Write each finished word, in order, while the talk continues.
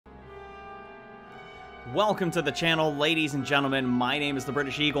Welcome to the channel, ladies and gentlemen. My name is the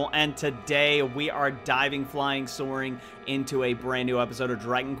British Eagle, and today we are diving, flying, soaring into a brand new episode of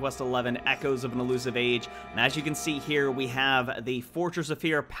Dragon Quest XI Echoes of an Elusive Age. And as you can see here, we have the Fortress of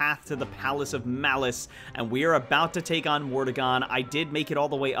Fear path to the Palace of Malice, and we are about to take on Mordegon. I did make it all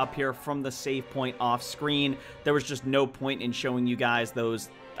the way up here from the save point off screen. There was just no point in showing you guys those,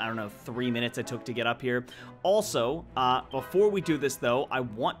 I don't know, 3 minutes it took to get up here. Also, before we do this though, I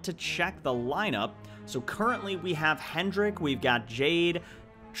want to check the lineup. So currently we have Hendrik, we've got Jade,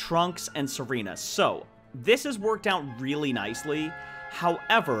 Trunks, and Serena. So this has worked out really nicely.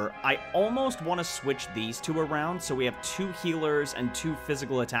 However, I almost want to switch these two around. So we have 2 healers and 2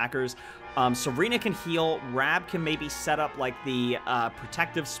 physical attackers. Serena can heal. Rab can maybe set up like the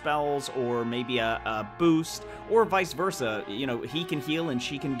protective spells or maybe a boost, or vice versa. You know, he can heal and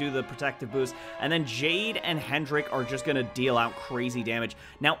she can do the protective boost. And then Jade and Hendrik are just going to deal out crazy damage.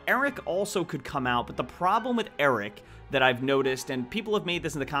 Now, Eric also could come out, but the problem with Eric that I've noticed, and people have made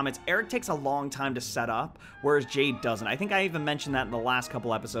this in the comments, Eric takes a long time to set up, whereas Jade doesn't. I think I even mentioned that in the last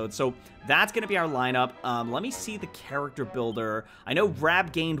couple episodes. So that's going to be our lineup. Let me see the character builder. I know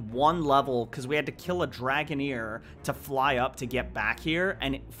Rab gained 1 level because we had to kill a Dragoneer to fly up to get back here,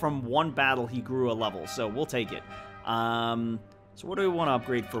 and from 1 battle he grew a level, so we'll take it. So what do we want to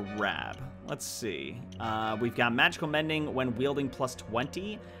upgrade for Rab? Let's see. We've got Magical Mending when wielding plus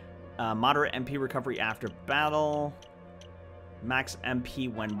 20. Moderate MP recovery after battle. Max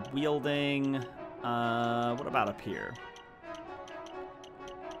MP when wielding. What about up here?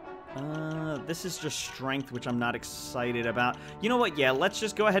 This is just strength, which I'm not excited about. You know what? Yeah, let's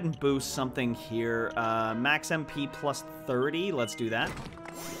just go ahead and boost something here. Max MP plus 30. Let's do that.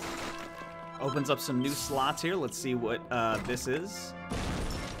 Opens up some new slots here. Let's see what this is.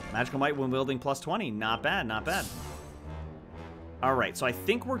 Magical Might when wielding plus 20. Not bad, not bad. Alright, so I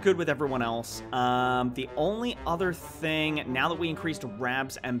think we're good with everyone else. The only other thing, now that we increased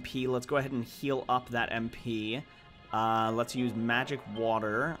Rab's MP, let's go ahead and heal up that MP. Let's use Magic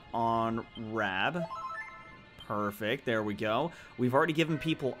Water on Rab. Perfect, there we go. We've already given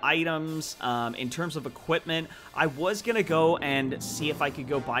people items. In terms of equipment, I was going to go and see if I could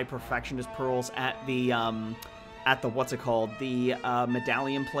go buy Perfectionist Pearls at the what's it called? The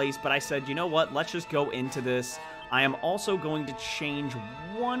medallion place, but I said, you know what, let's just go into this. I am also going to change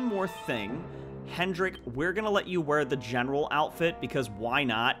one more thing. Hendrik, we're going to let you wear the general outfit because why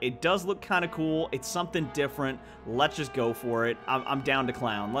not? It does look kind of cool. It's something different. Let's just go for it. I'm down to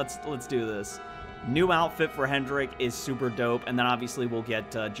clown. Let's do this. New outfit for Hendrik is super dope, and then obviously we'll get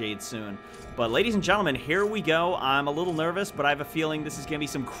Jade soon. But ladies and gentlemen, here we go. I'm a little nervous, but I have a feeling this is going to be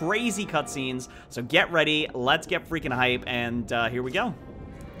some crazy cutscenes. So get ready. Let's get freaking hype, and here we go.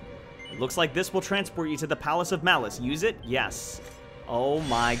 Looks like this will transport you to the Palace of Malice. Use it? Yes. Oh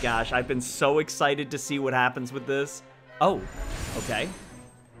my gosh, I've been so excited to see what happens with this. Oh, okay.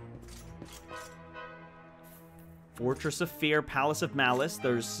 Fortress of Fear, Palace of Malice.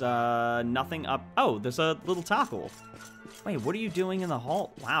 There's nothing up. Oh, there's a little toggle. Wait, what are you doing in the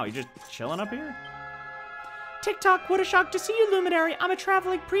hall? Wow, you're just chilling up here? Tick-tock, what a shock to see you, Luminary. I'm a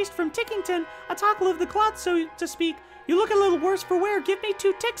traveling priest from Tickington, a tackle of the cloth, so to speak. You look a little worse for wear. Give me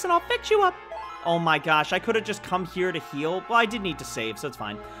 2 ticks and I'll fix you up. Oh my gosh, I could have just come here to heal. Well, I did need to save, so it's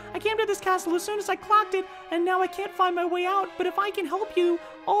fine. I came to this castle as soon as I clocked it, and now I can't find my way out. But if I can help you,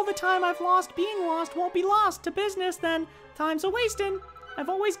 all the time I've lost being lost won't be lost to business then. Time's a-wasting. I've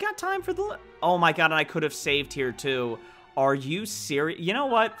always got time for the... Oh my god, and I could have saved here too. Are you serious? You know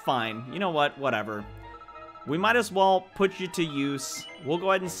what? Fine. You know what? Whatever. We might as well put you to use. We'll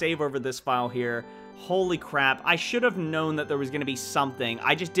go ahead and save over this file here. Holy crap, I should have known that there was going to be something.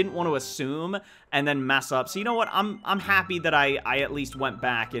 I just didn't want to assume and then mess up. So you know what? I'm happy that I at least went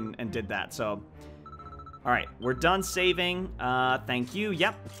back and did that. So, all right, we're done saving. Thank you.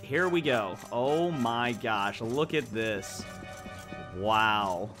 Yep, here we go. Oh my gosh, look at this.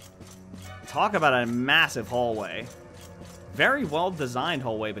 Wow. Talk about a massive hallway. Very well designed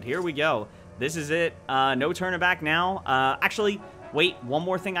hallway, but here we go. This is it. No turning back now. Actually, wait, one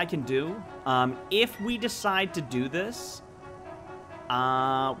more thing I can do. If we decide to do this,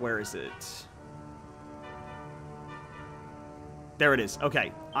 where is it? There it is.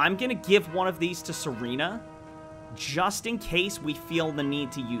 Okay, I'm gonna give one of these to Serena, just in case we feel the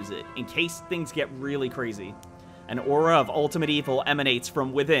need to use it, in case things get really crazy. An aura of ultimate evil emanates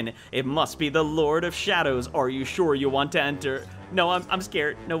from within. It must be the Lord of Shadows. Are you sure you want to enter? No, I'm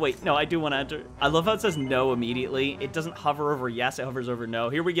scared. No, wait. No, I do want to enter. I love how it says no immediately. It doesn't hover over yes, it hovers over no.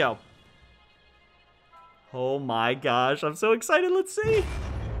 Here we go. Oh my gosh, I'm so excited. Let's see.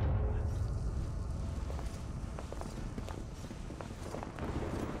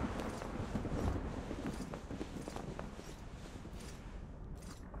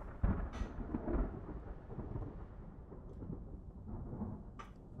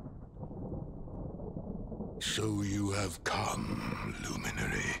 So you have come,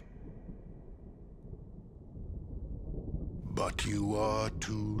 Luminary. But you are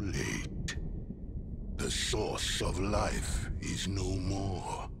too late. The source of life is no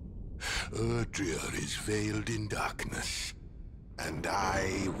more. Erdrea is veiled in darkness, and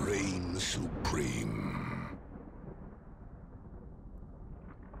I reign supreme.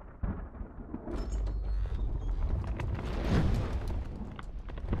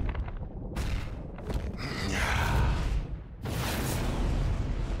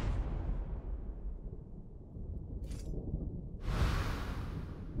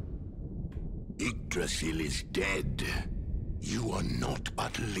 Yggdrasil is dead. You are not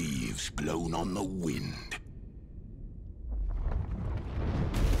but leaves blown on the wind.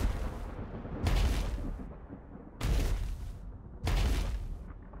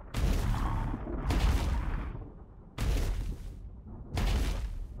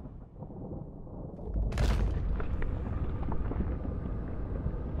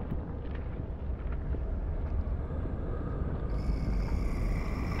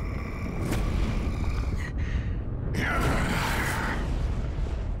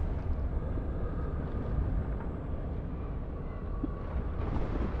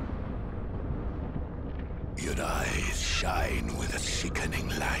 Your eyes shine with a sickening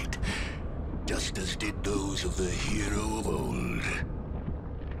light, just as did those of the hero of old.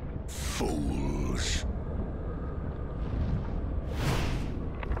 Fools.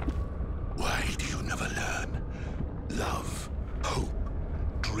 Why do you never learn? Love, hope,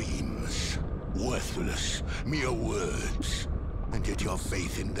 dreams, worthless, mere words, and yet your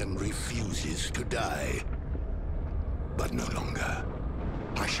faith in them refuses to die. But no longer.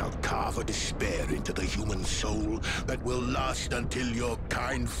 I shall carve a despair into the human soul that will last until your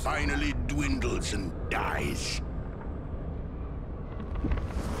kind finally dwindles and dies.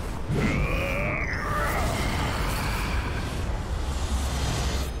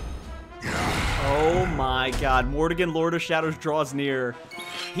 Oh my god, Mordegon, Lord of Shadows, draws near.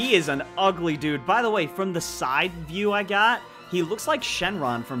 He is an ugly dude. By the way, from the side view I got, he looks like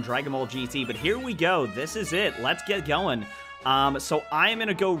Shenron from Dragon Ball GT, but here we go. This is it. Let's get going. So I am going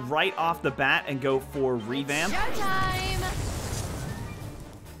to go right off the bat and go for revamp. Showtime!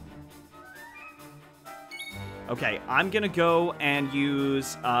 Okay, I'm going to go and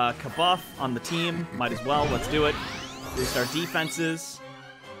use Kabuff on the team. Might as well. Let's do it. Boost our defenses.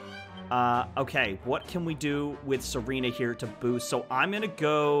 Okay, what can we do with Serena here to boost? So I'm going to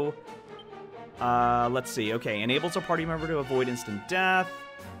go... let's see. Okay, enables a party member to avoid instant death.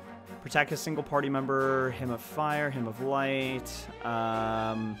 Protect a single party member, Hymn of Fire, Hymn of Light.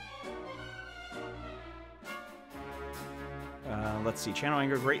 Let's see. Channel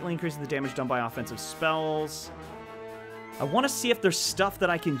Anger greatly increases the damage done by offensive spells. I want to see if there's stuff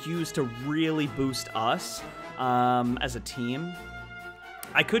that I can use to really boost us as a team.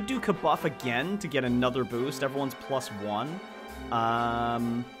 I could do Kabuff again to get another boost. Everyone's +1.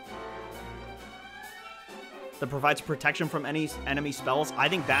 That provides protection from any enemy spells. I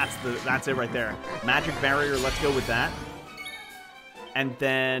think that's it right there. Magic Barrier, let's go with that. And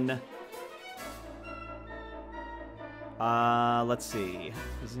then... let's see.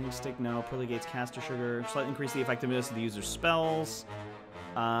 Visiting Stick, no. Proligates Caster Sugar. Slightly increase the effectiveness of the user's spells.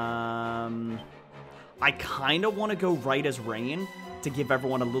 I kind of want to go Right as Rain to give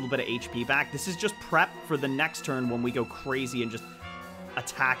everyone a little bit of HP back. This is just prep for the next turn when we go crazy and just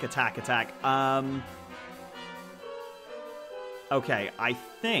attack, attack, attack. Okay, I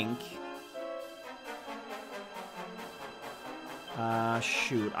think...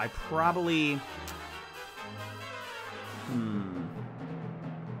 shoot, I probably...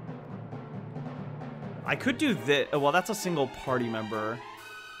 I could do this... Well, that's a single party member.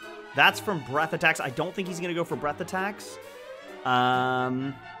 That's from breath attacks. I don't think he's going to go for breath attacks.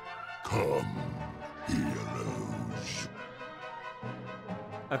 Come, heroes.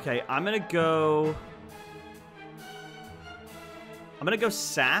 Okay, I'm going to go... I'm going to go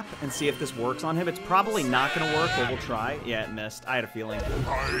Sap and see if this works on him. It's probably not going to work, but we'll try. Yeah, it missed. I had a feeling.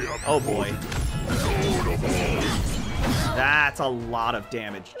 Oh, boy. That's a lot of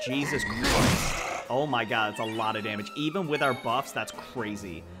damage. Jesus Christ. Oh, my God. That's a lot of damage. Even with our buffs, that's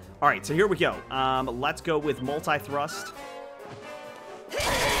crazy. All right, so here we go. Let's go with Multi-Thrust.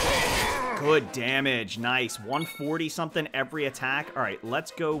 Good damage. Nice. 140-something every attack. All right,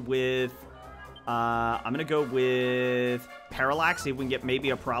 let's go with... I'm going to go with Parallax, see if we can get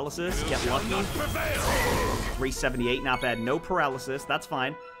maybe a Paralysis. Get lucky. 378, not bad. No Paralysis, that's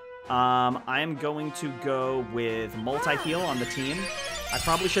fine. I am going to go with Multi-Heal on the team. I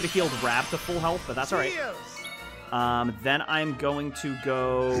probably should have healed Rab to full health, but that's all right. Then I'm going to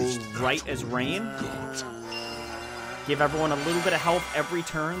go Right as Rain. Give everyone a little bit of health every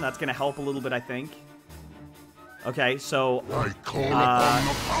turn. That's going to help a little bit, I think. Okay, so... I call upon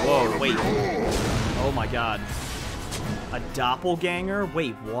the power whoa, wait. of the Oh my god. A doppelganger?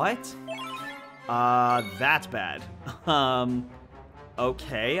 Wait, what? That's bad.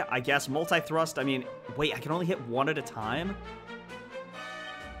 Okay, I guess multi-thrust, I mean... Wait, I can only hit one at a time?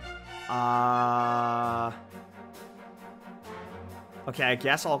 Okay, I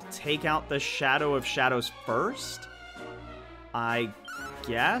guess I'll take out the Shadow of Shadows first? I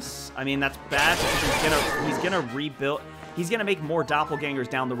guess? I mean, that's bad because he's gonna rebuild... He's gonna make more doppelgangers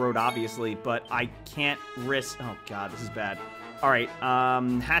down the road, obviously, but I can't risk... Oh, God, this is bad. Alright,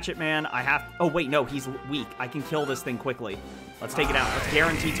 Hatchet Man, I have... Oh, wait, no, he's weak. I can kill this thing quickly. Let's take it out. Let's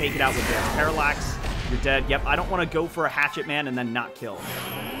guarantee take it out with this. Parallax, you're dead. Yep, I don't want to go for a Hatchet Man and then not kill.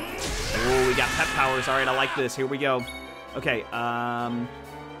 Oh, we got pet powers. Alright, I like this. Here we go. Okay,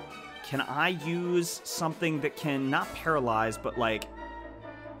 can I use something that can not paralyze, but like,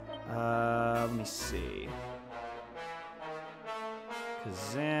 let me see.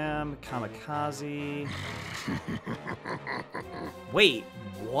 Kazam, Kamikaze. Wait,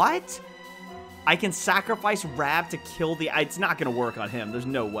 what? I can sacrifice Rab to kill the... It's not going to work on him. There's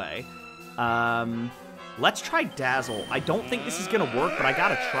no way. Let's try Dazzle. I don't think this is going to work, but I got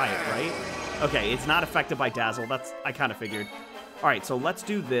to try it, right? Okay, it's not affected by Dazzle. That's... I kind of figured. All right, so let's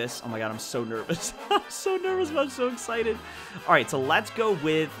do this. Oh my god, I'm so nervous. I'm so nervous, but I'm so excited. All right, so let's go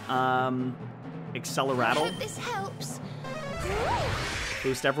with Acceleratle. I hope this helps.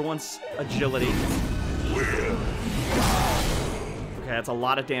 Boost everyone's agility. Okay, that's a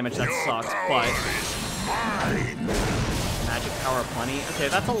lot of damage. That sucks, but... Magic power plenty. Okay,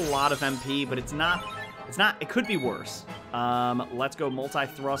 that's a lot of MP, but it's not... It could be worse. Let's go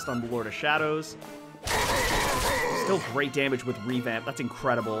multi-thrust on the Lord of Shadows. Still great damage with Revamp. That's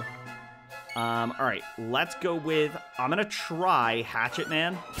incredible. Alright, let's go with... I'm gonna try Hatchet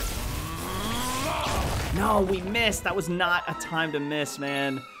Man. No, we missed. That was not a time to miss,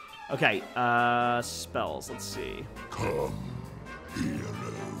 man. Okay, spells. Let's see. Come,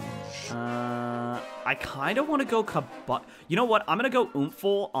 heroes. I kind of want to go Kabut. You know what? I'm gonna go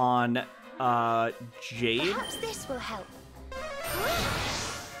Oompful on Jade. Perhaps this will help.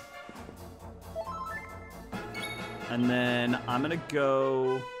 And then I'm gonna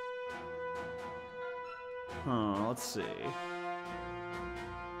go... let's see.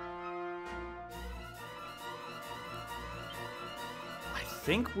 I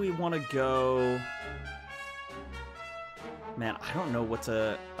think we want to go... Man, I don't know what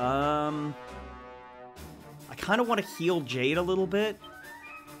to... I kind of want to heal Jade a little bit.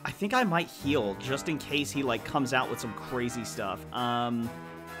 I think I might heal, just in case he, like, comes out with some crazy stuff.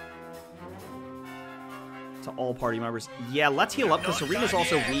 To all party members. Yeah, let's heal up, because Serena's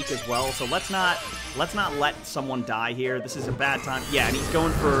also weak as well, so let's not let someone die here. This is a bad time. Yeah, and he's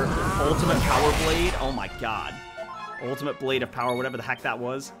going for Ultimate Power Blade. Oh my god. Ultimate Blade of Power, whatever the heck that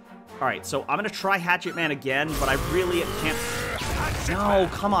was. Alright, so I'm going to try Hatchet Man again, but I really can't... No,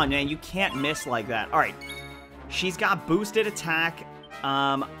 come on, man. You can't miss like that. Alright. She's got boosted attack.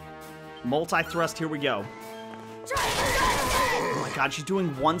 Multi-thrust. Here we go. Oh my god, she's doing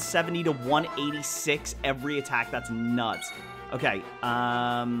 170 to 186 every attack. That's nuts. Okay,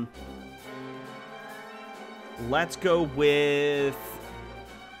 let's go with...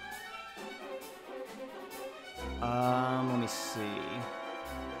 let me see.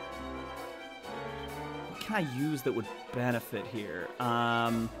 What can I use that would benefit here?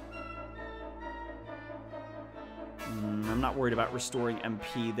 I'm not worried about restoring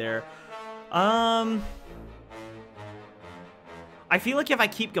MP there. I feel like if I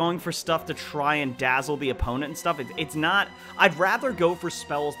keep going for stuff to try and dazzle the opponent and stuff, it's not... I'd rather go for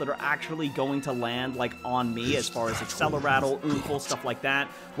spells that are actually going to land, like, on me, as far as Acceleratle, Oompful, stuff like that.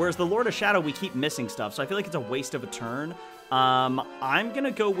 Whereas the Lord of Shadow, we keep missing stuff, so I feel like it's a waste of a turn. I'm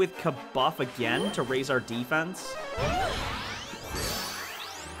gonna go with Kabuff again to raise our defense.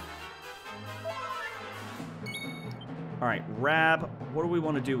 Alright, Rab, what do we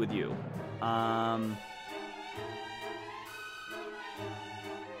want to do with you? I'm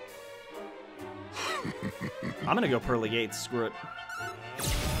gonna go Pearly Gates, screw it.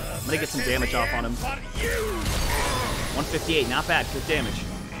 I'm gonna get some damage off on him. 158, not bad, good damage.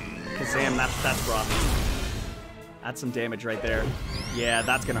 Kazam, that's rough. That's some damage right there. Yeah,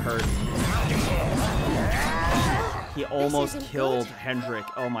 that's gonna hurt. He almost killed Hendrik,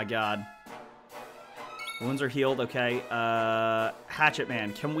 oh my god. Wounds are healed, okay. Hatchet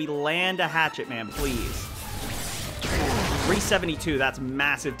Man. Can we land a Hatchet Man, please? 372, that's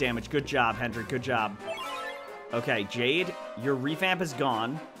massive damage. Good job, Hendrik, good job. Okay, Jade, your revamp is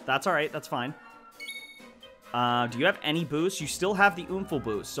gone. That's alright, that's fine. Do you have any boosts? You still have the Oomphal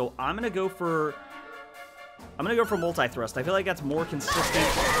boost, so I'm gonna go for multi-thrust. I feel like that's more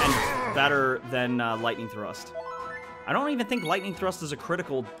consistent and better than lightning thrust. I don't even think lightning thrust as a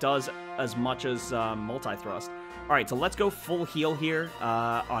critical does as much as multi-thrust. All right, so let's go full heal here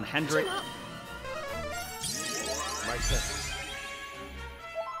on Hendrik.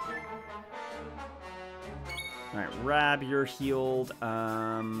 All right, Rab, you're healed.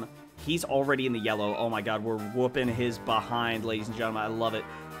 He's already in the yellow. Oh my god, we're whooping his behind, ladies and gentlemen. I love it.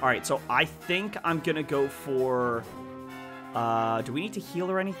 All right, so I think I'm gonna go for... do we need to heal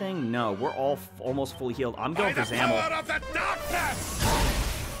or anything? No, we're all almost fully healed. I'm going for Zamel.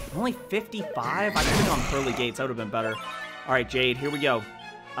 Only 55? I could have gone Pearly Gates. That would have been better. All right, Jade, here we go.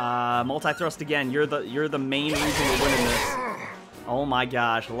 Multi-thrust again. You're the main reason we're winning this. Oh my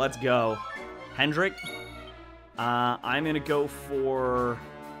gosh, let's go. Hendrik, I'm gonna go for...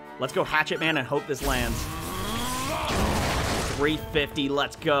 Let's go Hatchet Man and hope this lands. 350,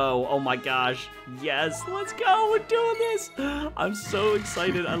 let's go. Oh my gosh. Yes, let's go. We're doing this. I'm so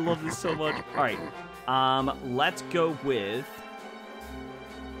excited. I love this so much. All right. Let's go with...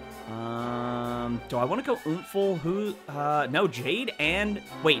 do I want to go Oomphal? Who? No, Jade and...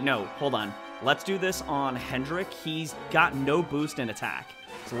 Wait, no. Hold on. Let's do this on Hendrik. He's got no boost in attack.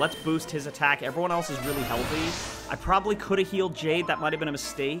 So let's boost his attack. Everyone else is really healthy. I probably could have healed Jade. That might have been a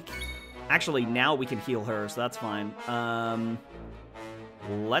mistake. Actually, now we can heal her, so that's fine.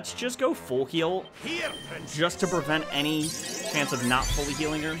 Let's just go full heal. Just to prevent any chance of not fully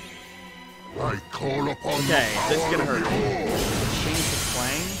healing her. I call upon okay, this is gonna hurt. Change the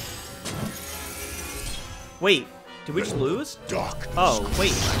twang. Wait, did we just lose? Oh,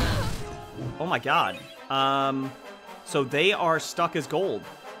 wait. Oh my god. So they are stuck as gold.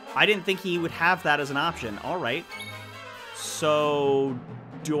 I didn't think he would have that as an option. Alright. So,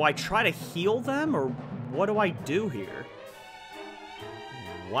 do I try to heal them, or what do I do here?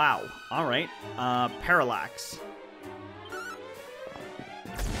 Wow. Alright. Parallax.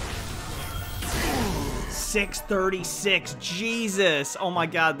 636. Jesus. Oh my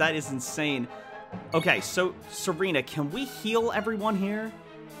god, that is insane. Okay, so, Serena, can we heal everyone here?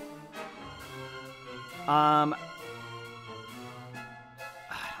 I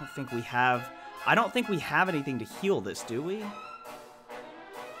don't think we have anything to heal this, do we?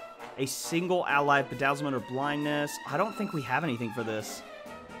 A single ally bedazzlement or blindness. I don't think we have anything for this.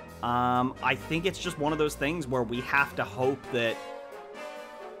 I think it's just one of those things where we have to hope that,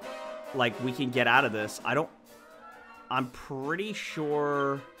 like, we can get out of this. I'm pretty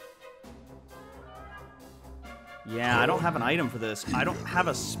sure... Yeah, I don't have an item for this. I don't have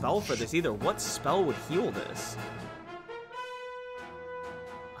a spell for this either. What spell would heal this?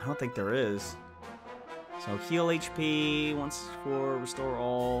 I don't think there is. So heal HP, once for restore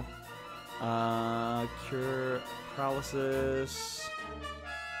all. Cure paralysis.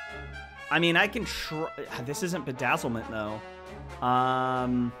 I mean, I can try. This isn't bedazzlement though.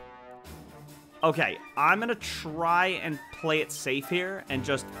 Okay, I'm gonna try and play it safe here and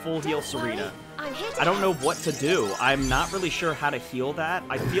just full heal Serena. I don't know what to do. I'm not really sure how to heal that.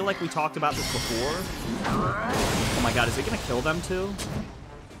 I feel like we talked about this before. Oh my god, is it gonna kill them too?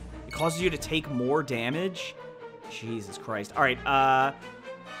 It causes you to take more damage? Jesus Christ. Alright,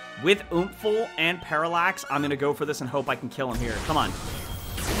 with Oomphal and Parallax, I'm gonna go for this and hope I can kill him here. Come on.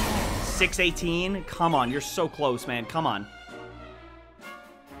 618? Come on, you're so close, man. Come on.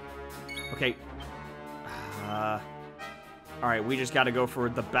 Okay. Alright, we just gotta go for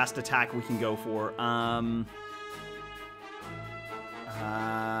the best attack we can go for.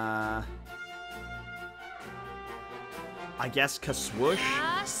 I guess Kaswoosh?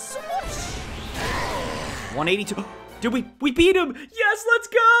 182. Did we beat him? Yes, let's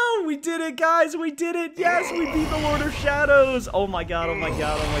go! We did it, guys. We did it. Yes, we beat the Lord of Shadows. Oh my god, oh my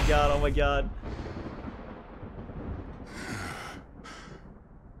god, oh my god, oh my god.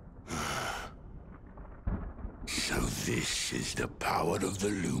 So this is the power of the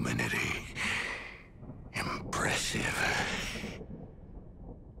Luminary. Impressive.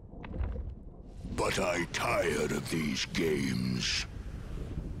 But I tired of these games.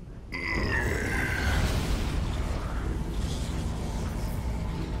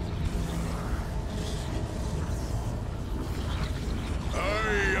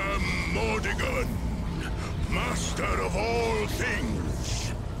 I am Mordigan, master of all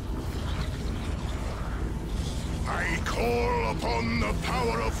things. I call upon the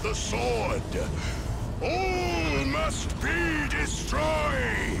power of the sword. All must be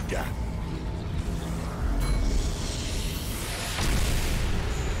destroyed.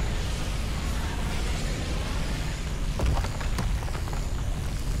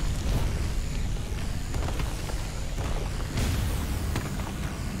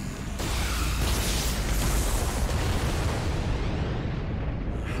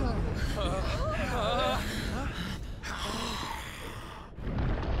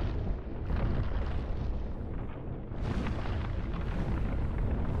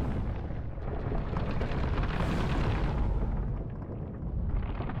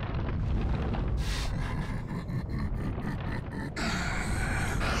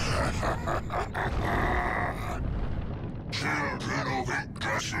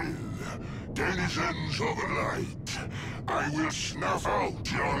 Massive, denizens of light, I will snuff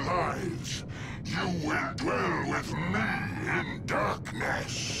out your lives. You will dwell with me in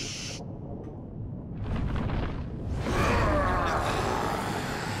darkness.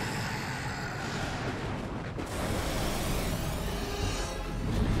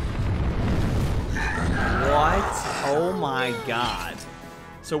 What? Oh my god.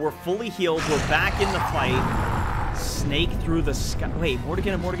 So we're fully healed. We're back in the fight. Snake through the sky. Wait,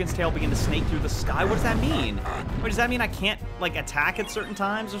 Morrigan and Morrigan's tail begin to snake through the sky? What does that mean? Wait, does that mean I can't, like, attack at certain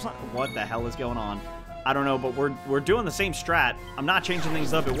times or something? What the hell is going on? I don't know, but we're doing the same strat. I'm not changing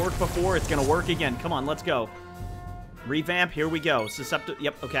things up. It worked before. It's going to work again. Come on, let's go. Revamp. Here we go. Susceptible.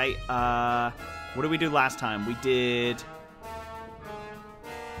 Yep, okay. What did we do last time? We did...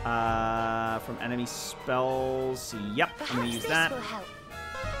 from enemy spells. Yep, I'm gonna use that.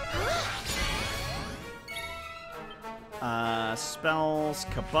 Spells,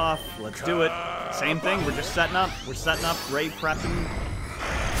 kabuff. Let's do it. Same thing. We're just setting up. We're setting up. Raid prepping.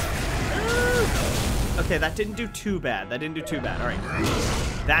 Okay, that didn't do too bad. That didn't do too bad. All right,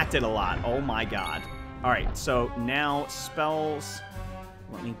 that did a lot. Oh my god. All right, so now spells.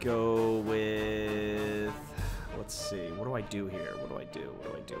 Let me go with. Let's see. What do I do here? What do I do?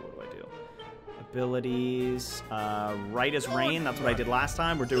 What do I do? What do I do? Abilities. Right as rain. That's what I did last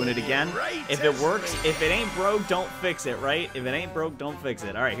time. We're doing it again. If it works, if it ain't broke, don't fix it, right? If it ain't broke, don't fix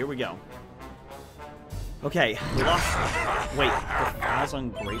it. All right, here we go. Okay, we lost. Wait, the falls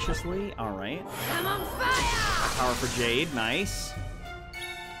ungraciously? All right. I'm on fire! Power for Jade. Nice.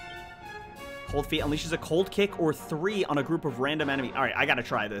 Cold Feet unleashes a cold kick or 3 on a group of random enemy. All right, I gotta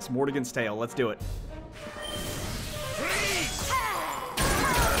try this. Morrigan's tail. Let's do it.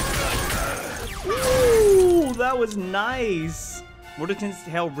 Ooh, that was nice. Morrigan's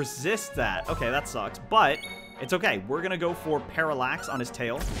tail resists that. Okay, that sucks, but it's okay. We're gonna go for Parallax on his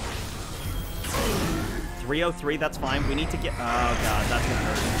tail. 303, that's fine. We need to get... Oh, God, that's gonna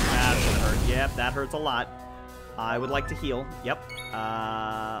hurt. That's gonna hurt. Yep, that hurts a lot. I would like to heal. Yep.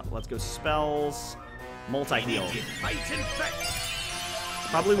 Let's go spells. Multi-heal.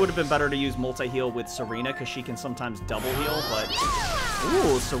 Probably would have been better to use multi-heal with Serena, because she can sometimes double heal, but...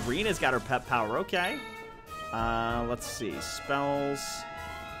 Ooh, Serena's got her pet power. Okay. Let's see. Spells.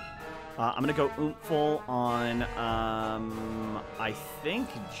 I'm going to go Oompful on, I think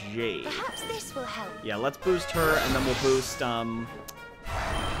Jade. Perhaps this will help. Yeah, let's boost her, and then we'll boost,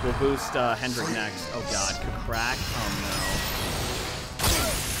 Hendrik next. Oh, God. Crack. Oh,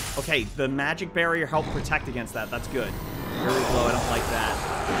 no. Okay, the magic barrier helped protect against that. That's good. Very low. I don't like that.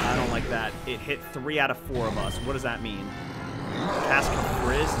 I don't like that. It hit 3 out of 4 of us. What does that mean? Cast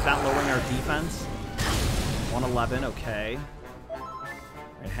Frizz. Is that lowering our defense? 111. Okay. All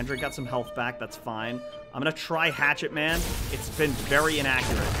right, Hendrik got some health back. That's fine. I'm going to try Hatchet Man. It's been very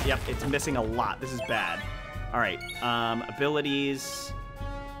inaccurate. Yep, it's missing a lot. This is bad. All right. Abilities.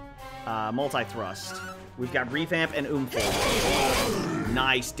 Multi-thrust. We've got Revamp and Oompful.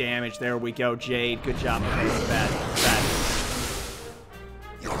 Nice damage. There we go, Jade. Good job. Okay, it's bad. It's bad.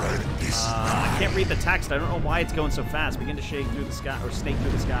 I can't read the text. I don't know why it's going so fast. Begin to shake through the sky, or snake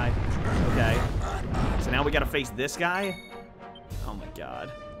through the sky. Okay. So now we gotta face this guy? Oh my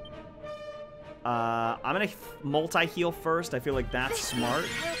god. I'm gonna multi-heal first. I feel like that's smart.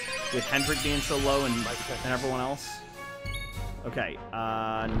 With Hendrik being so low and everyone else. Okay,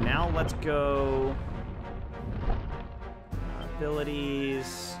 now let's go...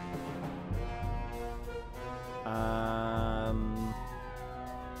 Abilities...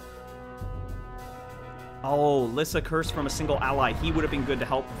 Oh, Lissa Curse from a single ally. He would have been good to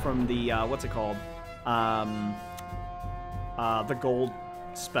help from the, what's it called? The gold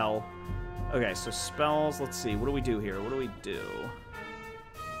spell. Okay, so spells, let's see. What do we do here? What do we do?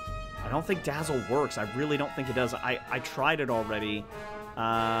 I don't think Dazzle works. I really don't think it does. I tried it already.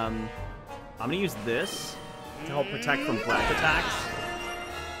 I'm going to use this to help protect from breath attacks.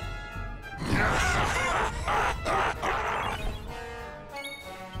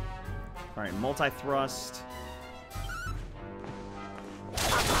 All right, multi-thrust.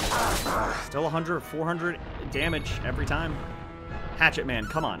 Still 100, 400 damage every time. Hatchet Man,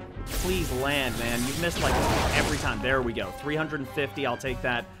 come on. Please land, man. You've missed, like, every time. There we go. 350, I'll take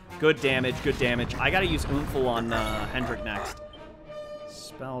that. Good damage, good damage. I gotta use Oompful on Hendrik next.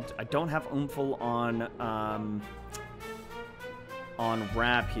 Spelled. I don't have Oompful on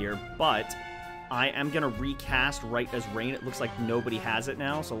Rap here, but I am gonna recast Right as Rain. It looks like nobody has it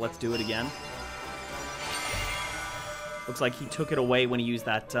now, so let's do it again. Looks like he took it away when he used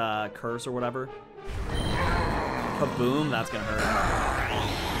that curse or whatever. Kaboom, that's gonna hurt.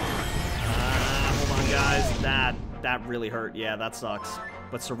 Hold on, guys. That really hurt. Yeah, that sucks.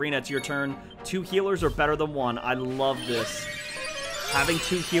 But Serena, it's your turn. 2 healers are better than 1. I love this. Having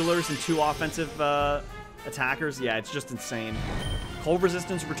 2 healers and 2 offensive attackers, yeah, it's just insane. Cold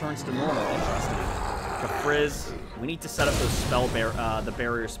resistance returns to normal. Interesting. The Frizz. We need to set up those the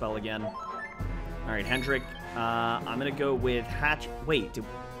barrier spell again. All right, Hendrik. I'm gonna go with Hatch. Wait,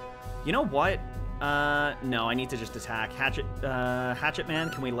 you know what? No, I need to just attack. Hatchet Man,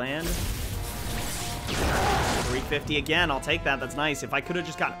 can we land? 350 again, I'll take that, that's nice. If I could have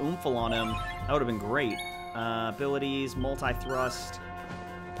just got Oomphle on him, that would have been great. Abilities, multi-thrust.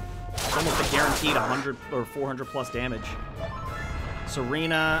 It's almost a guaranteed 100 or 400 plus damage.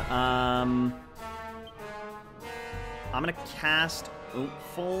 Serena, I'm gonna cast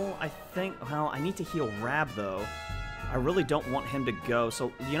Oomphle, I think. Well, I need to heal Rab, though. I really don't want him to go,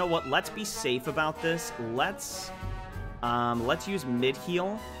 so you know what? Let's be safe about this. Let's use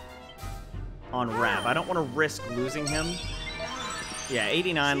mid-heal on Rab. I don't want to risk losing him. Yeah,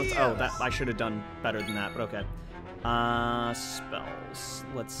 89. Oh, that I should have done better than that, but okay. Spells.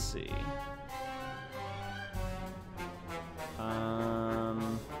 Let's see.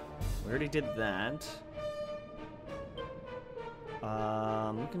 We already did that.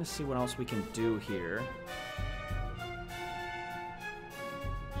 I'm looking to see what else we can do here.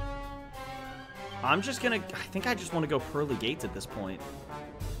 I'm just gonna... I think I just want to go Pearly Gates at this point.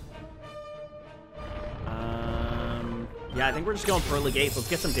 Yeah, I think we're just going Pearly Gates. Let's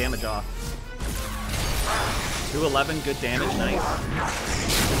get some damage off. 211, good damage, nice.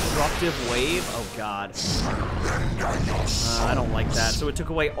 Disruptive Wave, oh god. I don't like that. So it took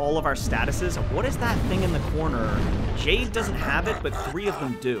away all of our statuses. What is that thing in the corner? Jade doesn't have it, but 3 of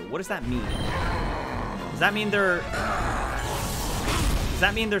them do. What does that mean? Does that mean they're... Does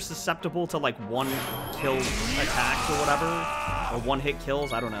that mean they're susceptible to, like, 1-kill attacks or whatever? Or 1-hit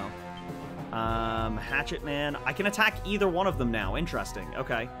kills? I don't know. Hatchet Man. I can attack either one of them now. Interesting.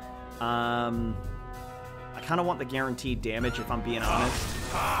 Okay. I kind of want the guaranteed damage, if I'm being honest.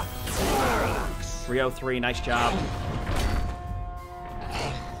 303. Nice job.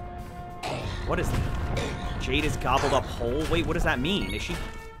 What is that? Jade is gobbled up whole? Wait, what does that mean? Is she...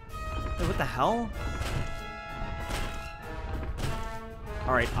 Wait, what the hell?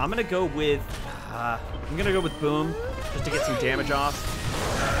 Alright, I'm gonna go with Boom, just to get some damage off.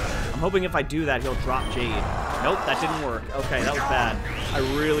 I'm hoping if I do that, he'll drop Jade. Nope, that didn't work. Okay, that was bad. I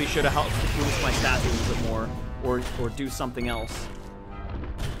really should have helped boost my stats a little bit more, or do something else.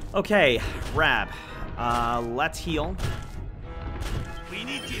 Okay, Rab. Let's heal. We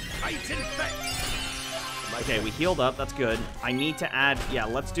need to fight and fight. Okay, we healed up. That's good. I need to add... Yeah,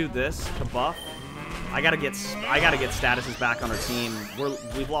 let's do this to buff. I gotta get statuses back on our team.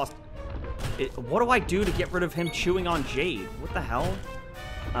 We've lost... What do I do to get rid of him chewing on Jade? What the hell?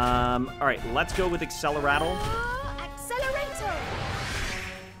 Alright, let's go with Acceleratle. Accelerator.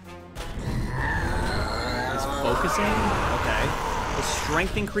 He's focusing? Okay. The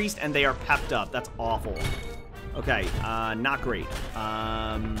strength increased and they are pepped up. That's awful. Okay, not great.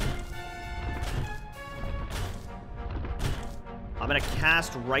 I'm gonna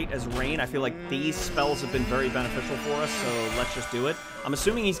cast Right as Rain. I feel like these spells have been very beneficial for us, so let's just do it. I'm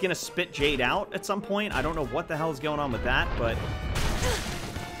assuming he's gonna spit Jade out at some point. I don't know what the hell is going on with that, but...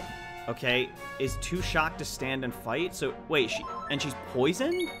 Okay, is too shocked to stand and fight. So, wait, she's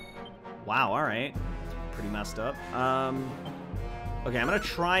poisoned? Wow, alright. Pretty messed up. Okay, I'm gonna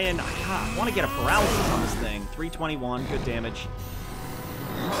try and... I want to get a paralysis on this thing. 321, good damage.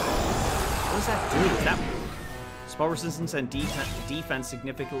 What does that do? Is that... Spell resistance and defense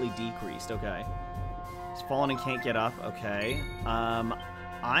significantly decreased. Okay. He's fallen and can't get up. Okay.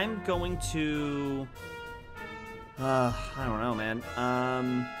 I'm going to... I don't know, man.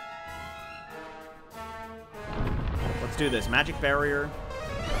 Let's do this. Magic Barrier.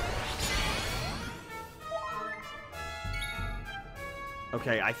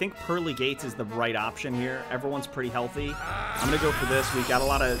 Okay, I think Pearly Gates is the right option here. Everyone's pretty healthy. I'm going to go for this. We got a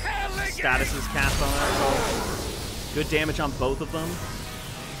lot of statuses cast on ourselves. Good damage on both of them.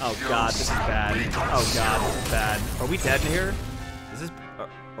 Oh god, this is bad. Oh god, this is bad. Are we dead in here?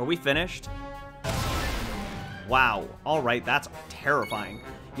 Are we finished? Wow. Alright, that's terrifying.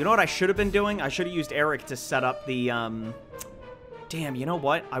 You know what I should have been doing? I should have used Eric to set up the, Damn, you know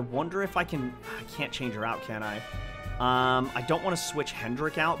what? I wonder if I can... I can't change her out, can I? I don't want to switch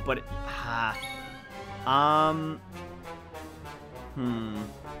Hendrik out, but... I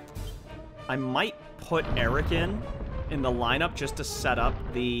might put Eric in the lineup just to set up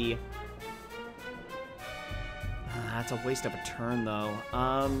the... that's a waste of a turn, though.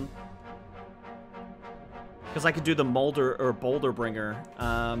 Because I could do the Boulder Bringer.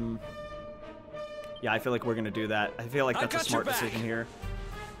 Yeah, I feel like we're going to do that. I feel like that's a smart decision here.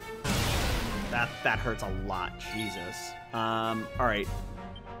 That hurts a lot. Jesus. All right.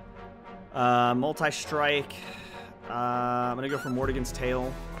 Multi-strike. I'm gonna go for Mortigan's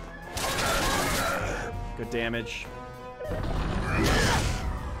tail. Good damage.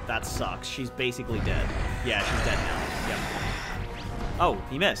 That sucks. She's basically dead. Yeah, she's dead now. Yep. Oh,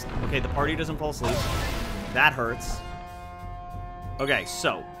 he missed. Okay, the party doesn't fall asleep. That hurts. Okay,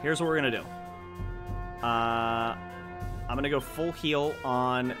 so here's what we're gonna do. I'm gonna go full heal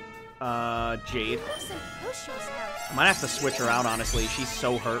on Jade. I might have to switch her out, honestly. She's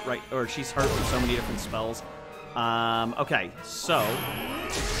so hurt, right? Or she's hurt from so many different spells. Okay, so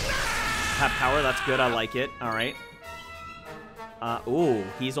have power. That's good. I like it. All right. Ooh,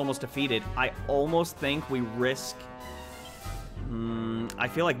 he's almost defeated. I almost think we risk... I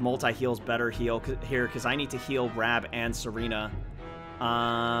feel like multi-heal's better heal here because I need to heal Rab and Serena.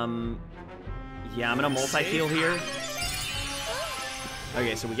 Yeah, I'm gonna multi-heal here.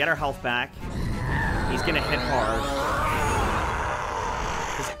 Okay, so we get our health back. He's gonna hit hard.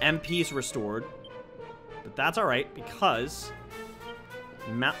 His MP is restored. But that's alright because...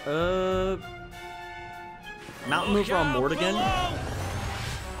 Mountain Mover on Mortigan.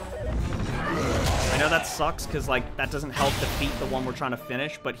 I know that sucks because, like, that doesn't help defeat the one we're trying to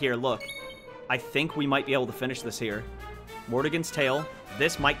finish. But here, look. I think we might be able to finish this here. Mortigan's tail.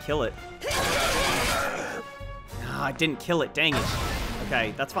 This might kill it. Ah, I didn't kill it. Dang it.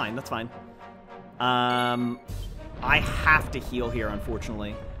 Okay, that's fine. That's fine. I have to heal here,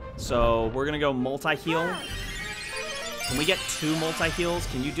 unfortunately. So we're going to go multi-heal. Can we get 2 multi-heals?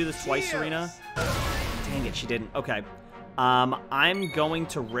 Can you do this twice, Serena? Dang it, she didn't. Okay. I'm going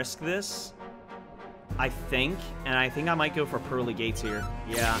to risk this, I think. And I think I might go for Pearly Gates here.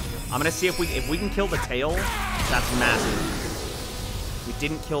 Yeah. I'm going to see if we can kill the tail. That's massive. We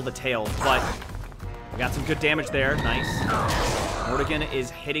didn't kill the tail, but we got some good damage there. Nice. Mortigan is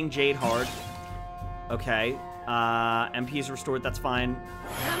hitting Jade hard. Okay. MP is restored. That's fine.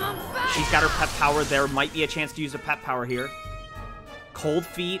 She's got her pet power. There might be a chance to use a pet power here. Cold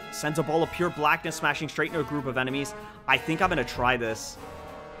Feet sends a ball of pure blackness smashing straight into a group of enemies. I think I'm going to try this.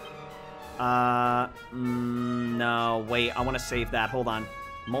 No. Wait, I want to save that. Hold on.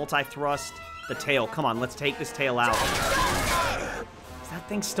 Multi-thrust. The tail. Come on, let's take this tail out. Is that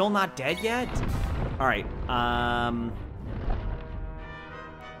thing still not dead yet? All right.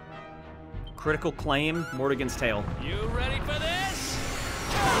 Critical claim, Mortigan's tail. You ready for this?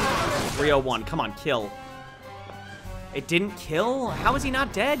 301. Come on, kill. It didn't kill? How is he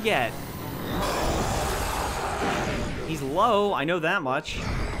not dead yet? He's low. I know that much.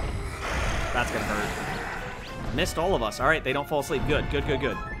 That's gonna hurt. Missed all of us. All right, they don't fall asleep. Good, good, good,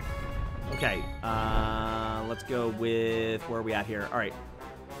 good. Okay, let's go with... Where are we at here? All right.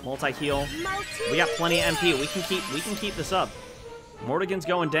 Multi-heal. We got plenty of MP. We can keep this up. Mortigan's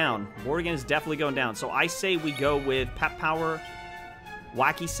going down. Mortigan is definitely going down. So I say we go with Pep Power,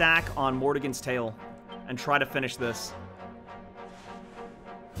 Wacky Sack on Mortigan's tail, and try to finish this.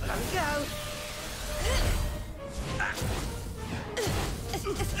 Here we go.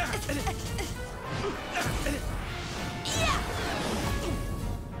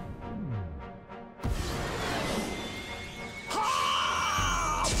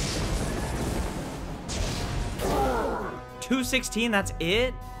 216, that's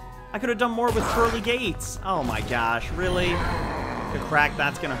it? I could have done more with Pearly Gates. Oh my gosh, really? The crack,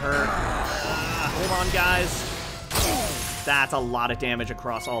 that's gonna hurt. Hold on, guys. That's a lot of damage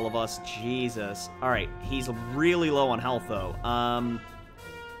across all of us. Jesus. Alright, he's really low on health, though.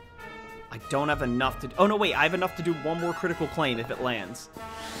 I don't have enough to... Oh, no, wait. I have enough to do one more critical claim if it lands.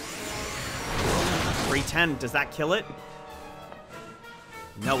 310. Does that kill it?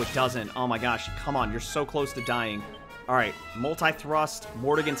 No, it doesn't. Oh, my gosh. Come on. You're so close to dying. All right. Multi-thrust.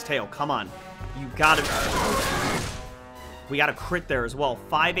 Mortigan's tail. Come on. You got it. We got a crit there as well.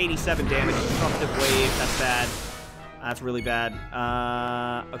 587 damage. Disruptive wave. That's bad. That's really bad.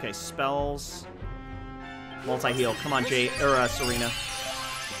 Okay. Spells. Multi-heal. Come on, Jade. Or, Serena.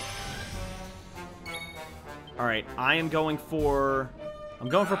 Alright, I'm going for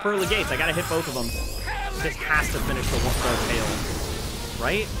Pearly Gates. I gotta hit both of them. This has to finish the tail.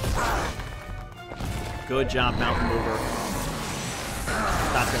 Right? Good job, Mountain Mover.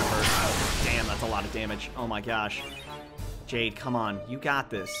 That's gonna hurt. Damn, that's a lot of damage. Oh my gosh. Jade, come on. You got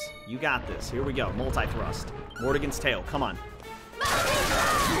this. You got this. Here we go. Multi-thrust. Mortigan's tail. Come on.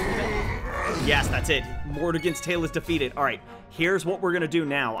 Yes, that's it. Mortigan's tail is defeated. All right, here's what we're going to do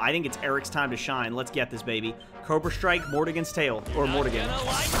now. I think it's Eric's time to shine. Let's get this, baby. Cobra Strike, Mortigan's tail. Or Mortigan.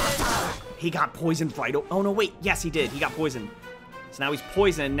 He got poisoned right... Oh, no, wait. Yes, he did. He got poisoned. So now he's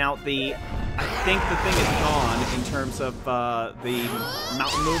poisoned. Now, I think the thing is gone in terms of the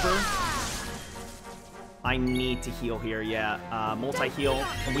Mountain Mover. I need to heal here, yeah. Multi-heal.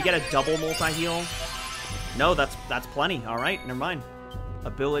 Can we get a double multi-heal? No, that's plenty. All right, never mind.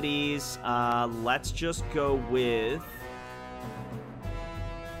 Abilities. Let's just go with...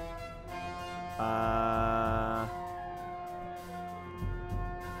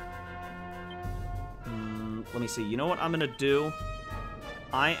 let me see. You know what I'm going to do?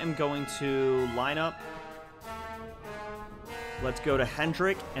 I am going to line up. Let's go to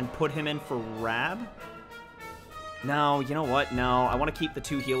Hendrik and put him in for Rab. No, you know what? No, I want to keep the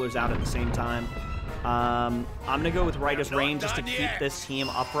two healers out at the same time. I'm going to go with right as rain just to keep this team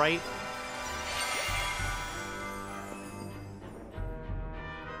upright.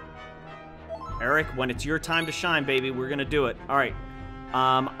 Eric, when it's your time to shine, baby, we're going to do it. All right.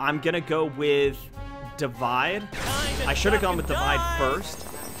 I'm going to go with Divide. I should have gone with Divide first,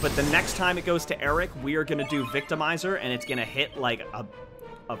 but the next time it goes to Eric, we are going to do Victimizer, and it's going to hit like a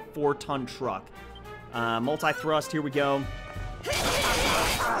 4-ton truck. Multi-thrust, here we go.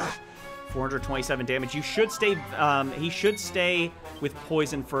 427 damage. You should stay, he should stay with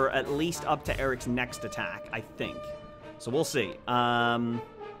poison for at least up to Eric's next attack, I think. So we'll see. I'm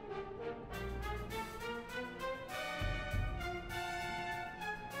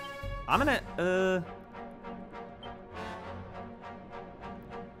gonna,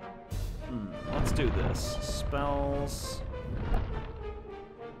 let's do this. Spells.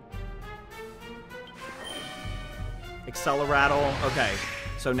 Acceleratle. Okay.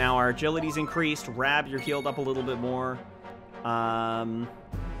 So now our agility's increased. Rab, you're healed up a little bit more.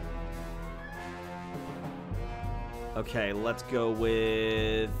 Okay, let's go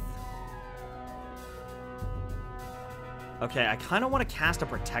with... Okay, I kind of want to cast a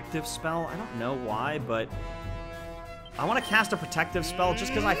protective spell. I don't know why, but... I want to cast a protective spell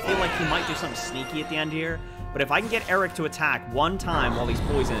just because I feel like he might do something sneaky at the end here. But if I can get Eric to attack one time while he's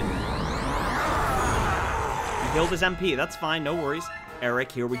poisoned... He healed his MP. That's fine. No worries.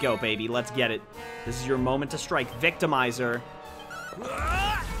 Eric, here we go, baby. Let's get it. This is your moment to strike. Victimizer.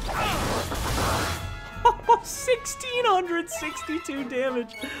 1,662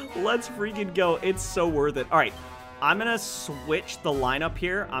 damage. Let's freaking go. It's so worth it. All right. I'm going to switch the lineup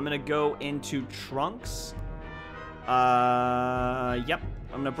here. I'm going to go into Trunks. Yep. I'm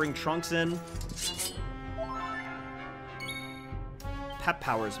going to bring Trunks in. Pep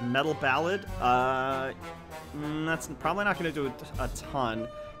Powers. Metal Ballad. That's probably not going to do a ton.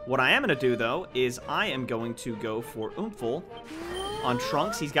 What I am going to do, though, is I am going to go for Oompful on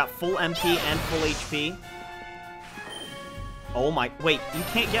Trunks. He's got full MP and full HP. Oh my... Wait, you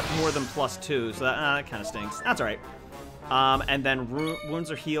can't get more than +2, so that kind of stinks. That's all right. And then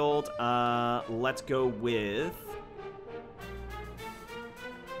wounds are healed. Let's go with...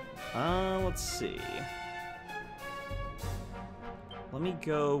 let's see. Let me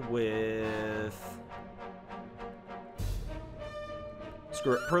go with...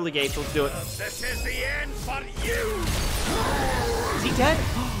 Screw it. Pearly Gates, let's do it. This is the end for you! Is he dead?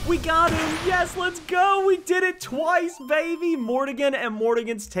 We got him! Yes, let's go! We did it twice, baby! Mortigan and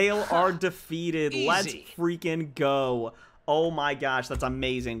Mortigan's Tail are defeated. Easy. Let's freaking go. Oh my gosh, that's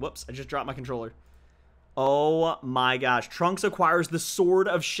amazing. Whoops, I just dropped my controller. Oh my gosh. Trunks acquires the Sword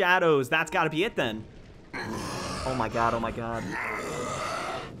of Shadows. That's gotta be it then. Oh my god, oh my god.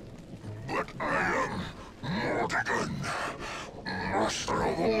 But I am Mortigan, master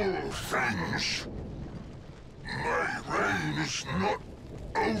of all things. My reign is not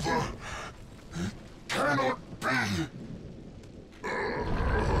over. It cannot be.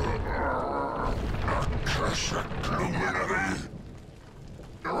 Accursed luminary.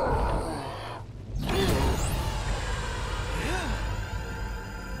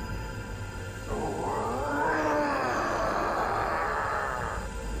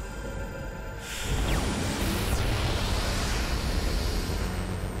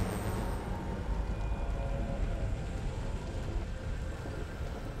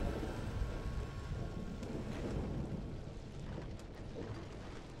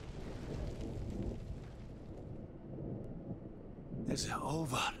 Is it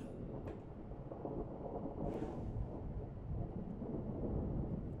over?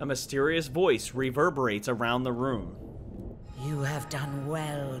 A mysterious voice reverberates around the room. You have done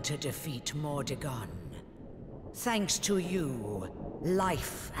well to defeat Mortigan. Thanks to you,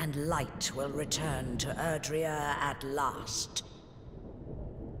 life and light will return to Erdrea at last.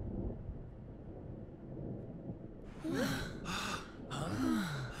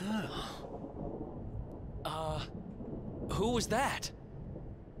 Who was that?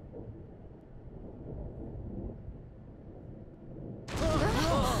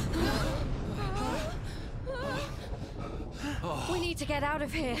 We need to get out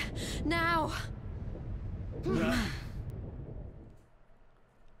of here. Now.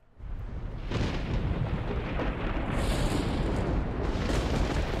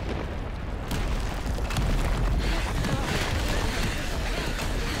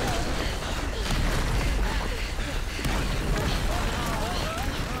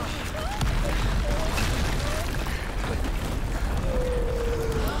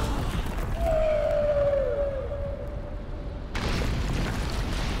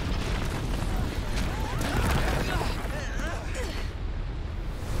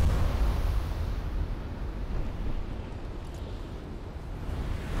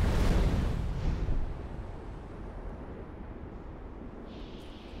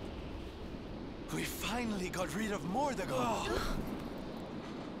 We finally got rid of Mordagon.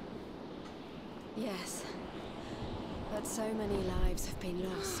 Yes. But so many lives have been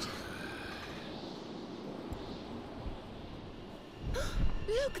lost.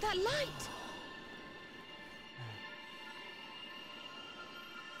 Look, that light!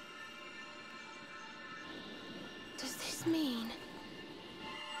 Does this mean...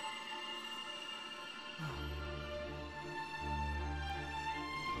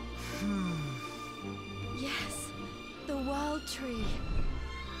 Yes, the World Tree.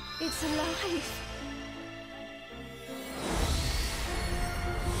 It's alive.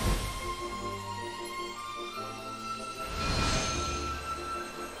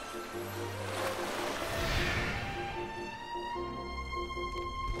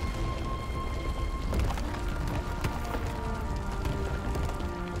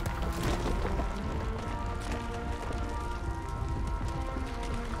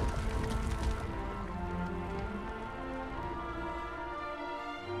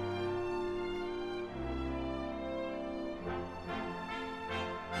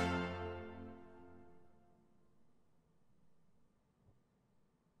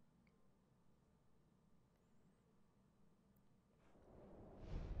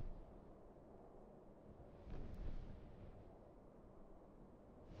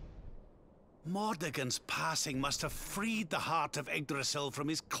 Mordegon's passing must have freed the heart of Yggdrasil from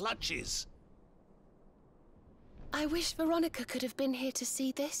his clutches. I wish Veronica could have been here to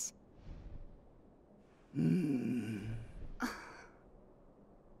see this.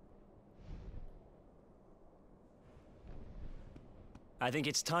 I think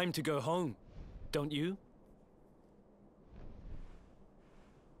it's time to go home, don't you?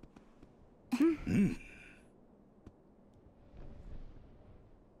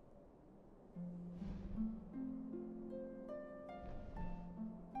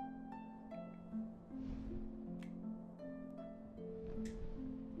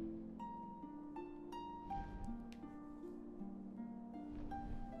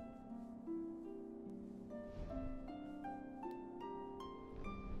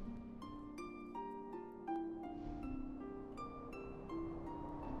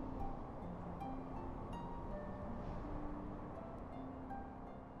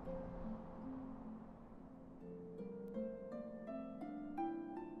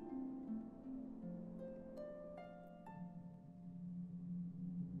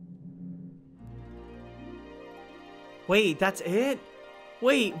 Wait, that's it?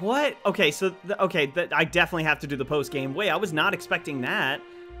 Wait, what? Okay, so, I definitely have to do the post-game. Wait, I was not expecting that.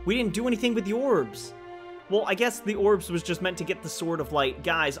 We didn't do anything with the orbs. Well, I guess the orbs was just meant to get the Sword of Light.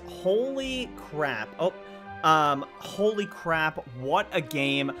 Guys, holy crap. Oh, holy crap, what a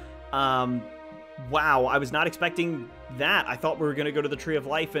game. Wow, I was not expecting that. I thought we were gonna go to the Tree of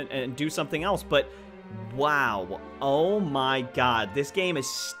Life and do something else, but wow. Oh my god. This game is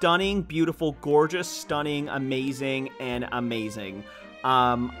stunning, beautiful, gorgeous, stunning, amazing, and amazing.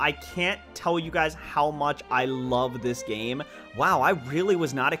 I can't tell you guys how much I love this game. Wow, I really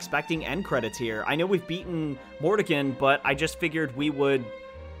was not expecting end credits here. I know we've beaten Mordegon, but I just figured we would...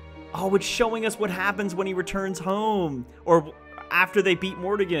 Oh, it's showing us what happens when he returns home. Or after they beat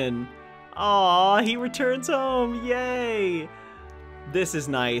Mordegon. Aw, he returns home. Yay! This is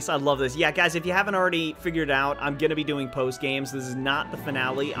nice. I love this. Yeah, guys, if you haven't already figured it out, I'm going to be doing post-games. This is not the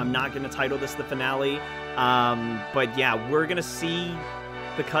finale. I'm not going to title this the finale. But yeah, we're going to see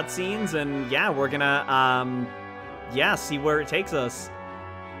the cutscenes, and yeah, we're going to, yeah, see where it takes us.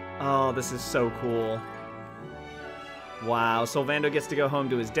 Oh, this is so cool. Wow, Sylvando gets to go home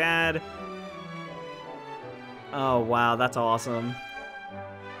to his dad. Oh, wow, that's awesome.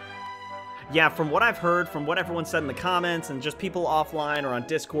 Yeah, from what I've heard, from what everyone said in the comments, and just people offline or on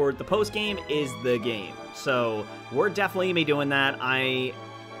Discord, the post-game is the game. So, we're definitely going to be doing that. I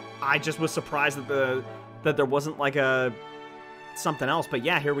just was surprised that there wasn't, like, something else. But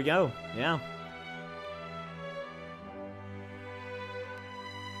yeah, here we go. Yeah.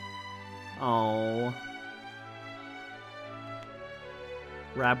 Oh.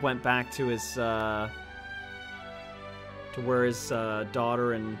 Rab went back to his, to where his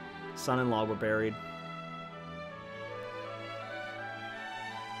daughter and son-in-law were buried.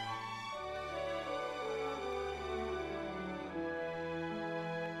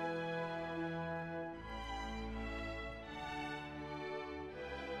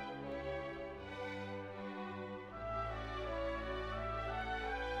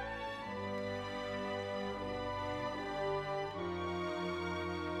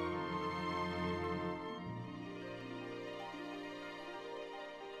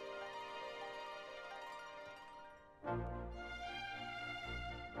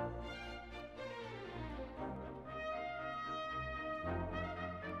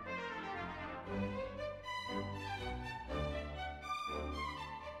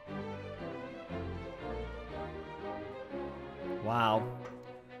 Wow.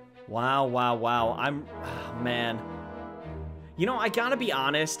 Wow, wow, wow. Oh, man. You know, I gotta be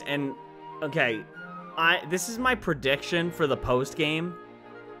honest, and, okay, this is my prediction for the post-game,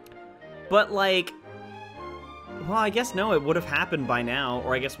 but, like, well, I guess no, it would have happened by now,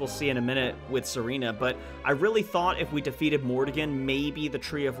 or I guess we'll see in a minute with Serena, but I really thought if we defeated Mordegon, maybe the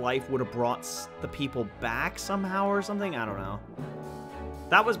Tree of Life would have brought the people back somehow or something. I don't know.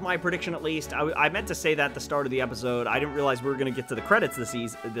 That was my prediction, at least. I meant to say that at the start of the episode. I didn't realize we were going to get to the credits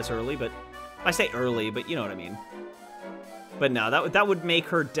this early, but I say early, but you know what I mean. But no, that would make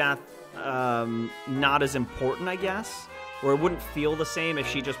her death not as important, I guess. Or it wouldn't feel the same if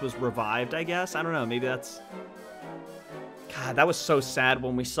she just was revived, I guess. I don't know, maybe that's... God, that was so sad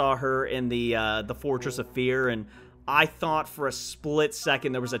when we saw her in the Fortress of Fear, and I thought for a split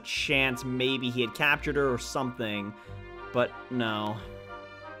second there was a chance maybe he had captured her or something, but no.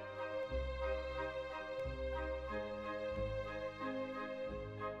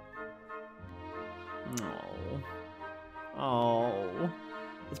 Oh.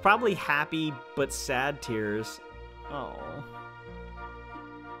 It's probably happy but sad tears. Oh.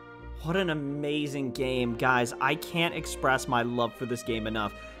 What an amazing game. Guys, I can't express my love for this game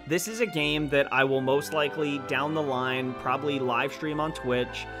enough. This is a game that I will most likely, down the line, probably live stream on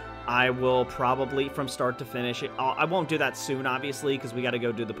Twitch. I will probably, from start to finish, I won't do that soon, obviously, because we got to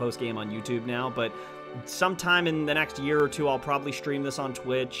go do the post-game on YouTube now, but sometime in the next year or two, I'll probably stream this on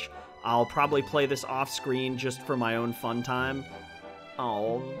Twitch. I'll probably play this off-screen just for my own fun time.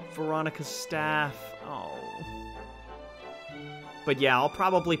 Oh, Veronica's staff. Oh. But yeah, I'll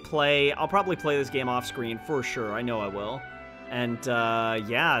probably play this game off-screen for sure. I know I will. And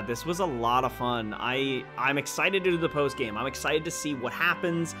yeah, this was a lot of fun. I'm excited to do the post-game. I'm excited to see what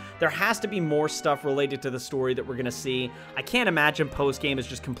happens. There has to be more stuff related to the story that we're going to see. I can't imagine post-game is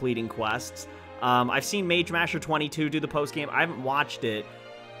just completing quests. I've seen Mage Masher 22 do the post-game. I haven't watched it.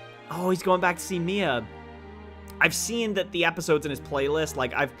 Oh, he's going back to see Mia. I've seen that the episodes in his playlist,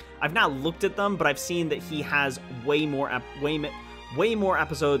 like I've not looked at them, but I've seen that he has way more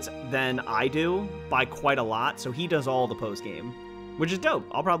episodes than I do by quite a lot. So he does all the post game, which is dope.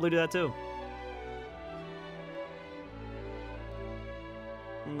 I'll probably do that too.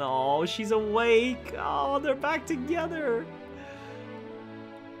 No, she's awake. Oh, they're back together.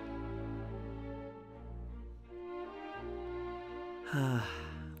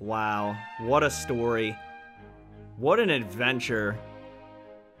 Wow, what a story. What an adventure.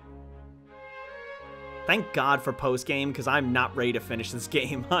 Thank God for post-game, because I'm not ready to finish this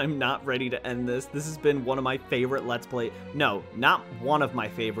game. I'm not ready to end this. This has been one of my favorite Let's Play. No, not one of my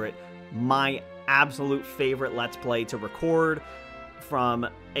favorite. My absolute favorite Let's Play to record. From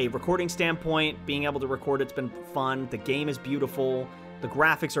a recording standpoint, being able to record it's been fun. The game is beautiful. The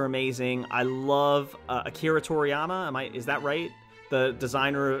graphics are amazing. I love Akira Toriyama. Is that right? The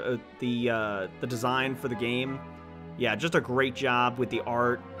designer, the design for the game. Yeah, just a great job with the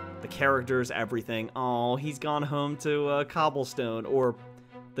art, the characters, everything. Oh, he's gone home to Cobblestone, or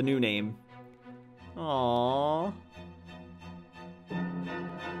the new name. Aww.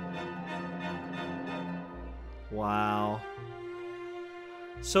 Wow.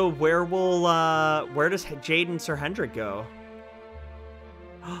 So where does Jade and Sir Hendrik go?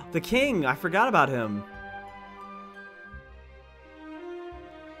 The king! I forgot about him.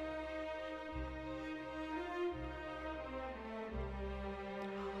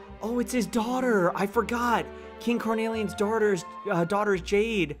 Oh, it's his daughter. I forgot. King Cornelian's daughter's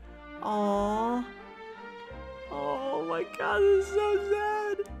Jade. Aww. Oh my God, this is so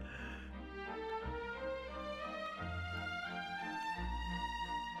sad.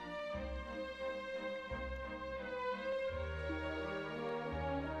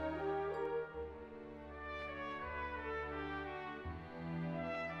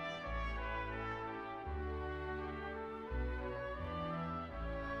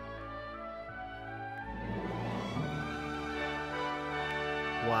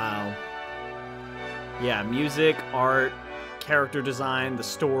 Wow. Yeah, music, art, character design, the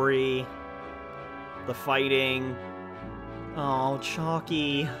story, the fighting. Oh,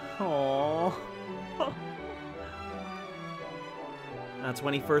 Chalky. Oh. That's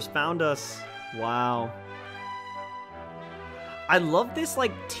when he first found us. Wow. I love this,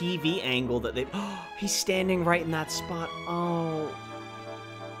 like, TV angle that they... Oh, he's standing right in that spot. Oh.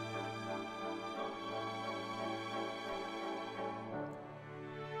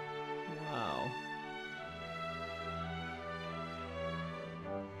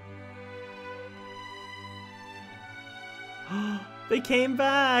 They came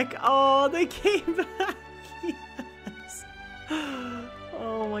back! Oh, they came back! Yes!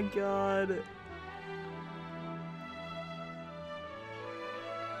 Oh my god.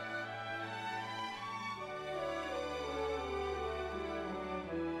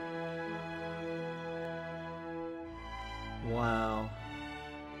 Wow.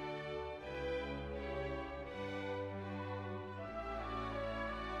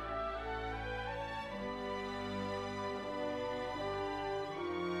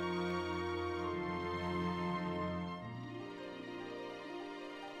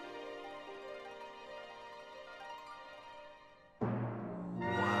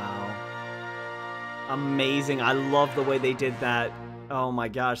 Amazing. I love the way they did that. Oh my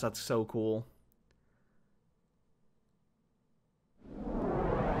gosh, that's so cool.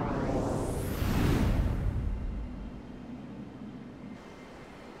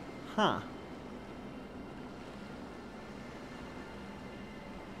 Huh.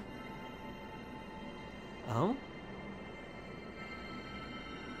 Oh?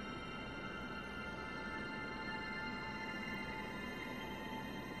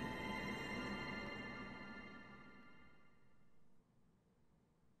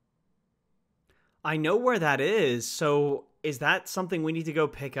 I know where that is, so is that something we need to go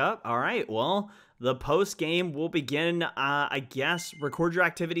pick up? All right, well, the post-game will begin, I guess, record your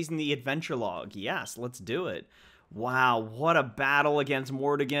activities in the adventure log. Yes, let's do it. Wow, what a battle against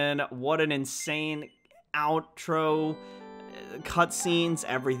Mordegon. What an insane outro, cutscenes,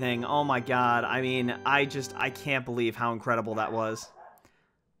 everything. Oh my god, I mean, I can't believe how incredible that was.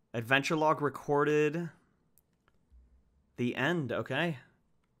 Adventure log recorded. The end, okay.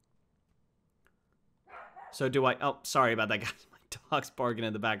 So do I... Oh, sorry about that, guys. My dog's barking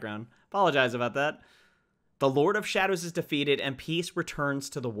in the background. Apologize about that. The Lord of Shadows is defeated, and peace returns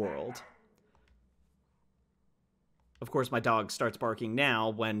to the world. Of course, my dog starts barking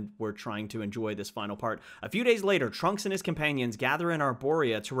now when we're trying to enjoy this final part. A few days later, Trunks and his companions gather in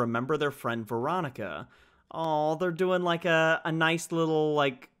Arborea to remember their friend Veronica. Oh, they're doing like a nice little,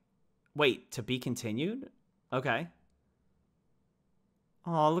 like... Wait, to be continued? Okay.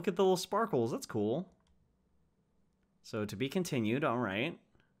 Oh, look at the little sparkles. That's cool. So, to be continued, all right.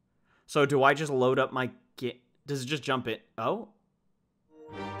 So, do I just load up my... Does it just jump it? Oh?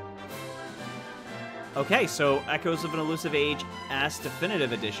 Okay, so Echoes of an Elusive Age S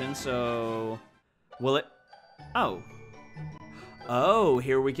Definitive Edition, so... Will it... Oh. Oh,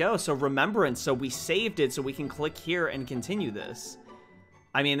 here we go. So, Remembrance. So, we saved it, so we can click here and continue this.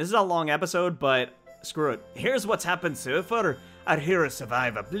 I mean, this is a long episode, but screw it. Here's what's happened so far. Our hero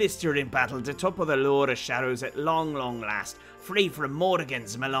survivor, blistered in battle to topple the Lord of Shadows at long last. Free from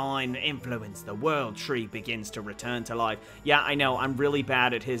Mordegon's malign influence, the World Tree begins to return to life. Yeah, I know, I'm really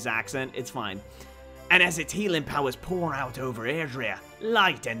bad at his accent. It's fine. And as its healing powers pour out over Adria,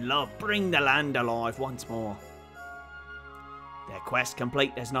 light and love bring the land alive once more. Their quest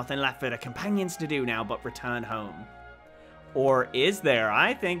complete, there's nothing left for the companions to do now but return home. Or is there?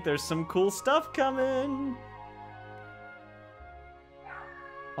 I think there's some cool stuff coming.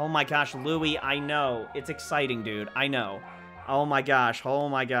 Oh my gosh, Louis, I know. It's exciting, dude. I know. Oh my gosh, oh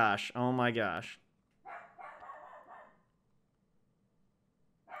my gosh, oh my gosh.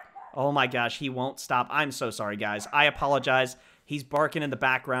 Oh my gosh, he won't stop. I'm so sorry, guys. I apologize. He's barking in the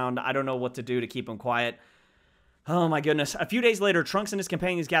background. I don't know what to do to keep him quiet. Oh my goodness. A few days later, Trunks and his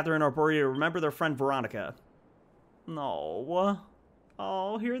companions gather in Arborea to remember their friend Veronica. No.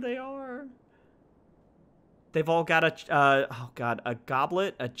 Oh, here they are. They've all got a, oh god, a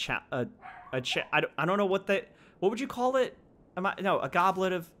goblet, I don't know what what would you call it? No, a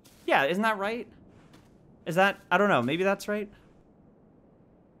goblet of, yeah, isn't that right? Is that, I don't know, maybe that's right?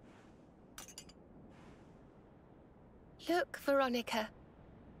 Look, Veronica.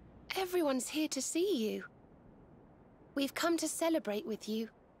 Everyone's here to see you. We've come to celebrate with you.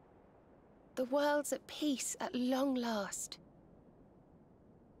 The world's at peace at long last.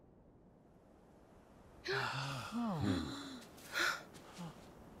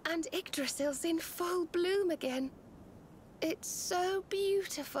 And Yggdrasil's in full bloom again. It's so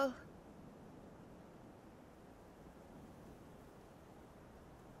beautiful.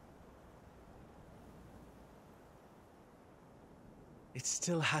 It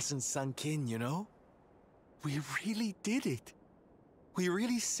still hasn't sunk in, you know? We really did it. We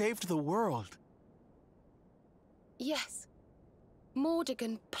really saved the world. Yes.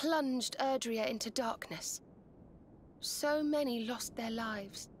 Mordegon plunged Erdrea into darkness. So many lost their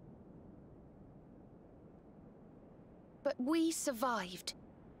lives. But we survived.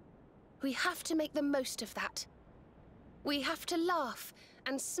 We have to make the most of that. We have to laugh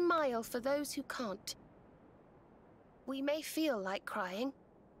and smile for those who can't. We may feel like crying.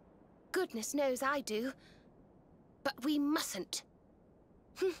 Goodness knows I do. But we mustn't.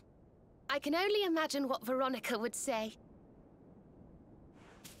 I can only imagine what Veronica would say.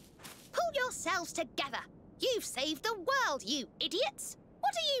 Pull yourselves together! You've saved the world, you idiots!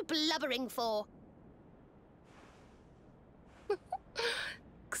 What are you blubbering for?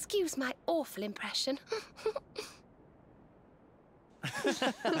 Excuse my awful impression.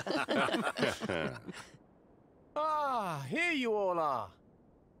 Ah, here you all are.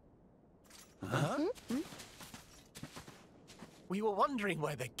 Huh? We were wondering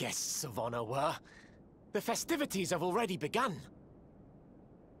where the guests of honor were. The festivities have already begun.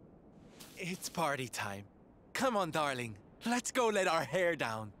 It's party time. Come on, darling. Let's go let our hair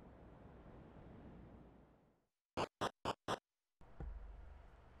down.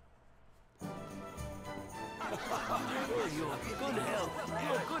 Good help.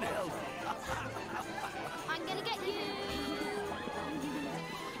 Good help. I'm gonna get you!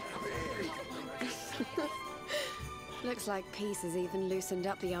 Looks like peace has even loosened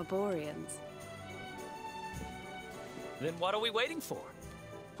up the Arborians. Then what are we waiting for?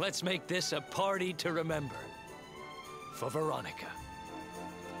 Let's make this a party to remember. For Veronica.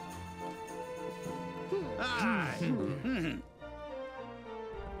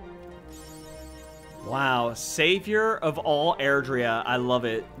 Wow, Savior of all Erdrea. I love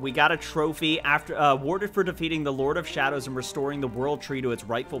it. We got a trophy after awarded for defeating the Lord of Shadows and restoring the World Tree to its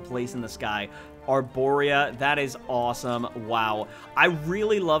rightful place in the sky. Arborea, that is awesome. Wow. I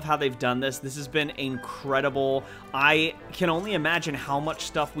really love how they've done this. This has been incredible. I can only imagine how much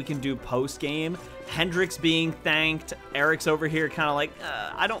stuff we can do post-game. Hendrix being thanked. Eric's over here kind of like,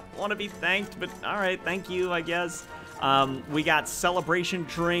 I don't want to be thanked, but all right, thank you, I guess. We got celebration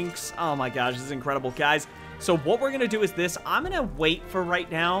drinks. Oh my gosh, this is incredible, guys. So what we're going to do is this. I'm going to wait for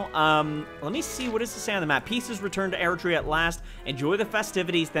right now. Let me see. What does it say on the map? Pieces return to Erdrea at last. Enjoy the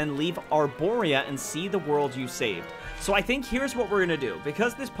festivities, then leave Arborea and see the world you saved. So I think here's what we're going to do.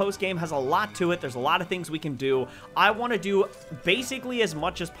 Because this post-game has a lot to it, there's a lot of things we can do. I want to do basically as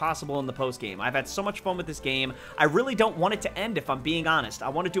much as possible in the post-game. I've had so much fun with this game. I really don't want it to end, if I'm being honest. I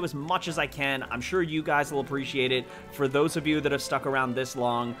want to do as much as I can. I'm sure you guys will appreciate it. For those of you that have stuck around this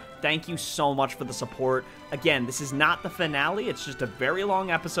long, thank you so much for the support. Again, this is not the finale. It's just a very long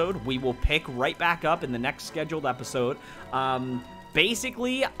episode. We will pick right back up in the next scheduled episode.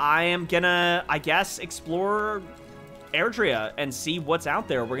 Basically, I am gonna, I guess, explore Erdrea and see what's out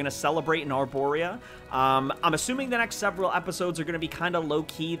there. We're gonna celebrate in Arborea. I'm assuming the next several episodes are gonna be kind of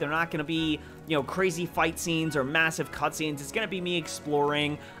low-key. They're not gonna be, you know, crazy fight scenes or massive cutscenes. It's gonna be me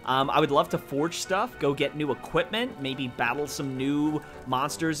exploring. I would love to forge stuff, go get new equipment, maybe battle some new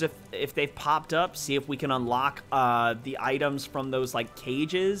monsters if they've popped up, see if we can unlock the items from those, like,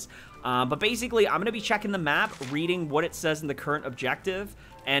 cages. But basically, I'm gonna be checking the map, reading what it says in the current objective,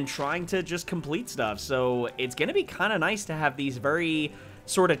 and trying to just complete stuff. So it's gonna be kind of nice to have these very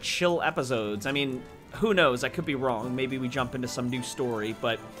sort of chill episodes. I mean, who knows? I could be wrong. Maybe we jump into some new story.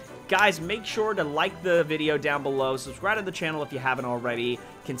 But guys, make sure to like the video down below. Subscribe to the channel if you haven't already.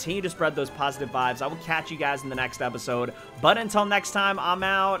 Continue to spread those positive vibes. I will catch you guys in the next episode. But until next time, I'm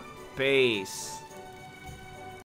out. Peace.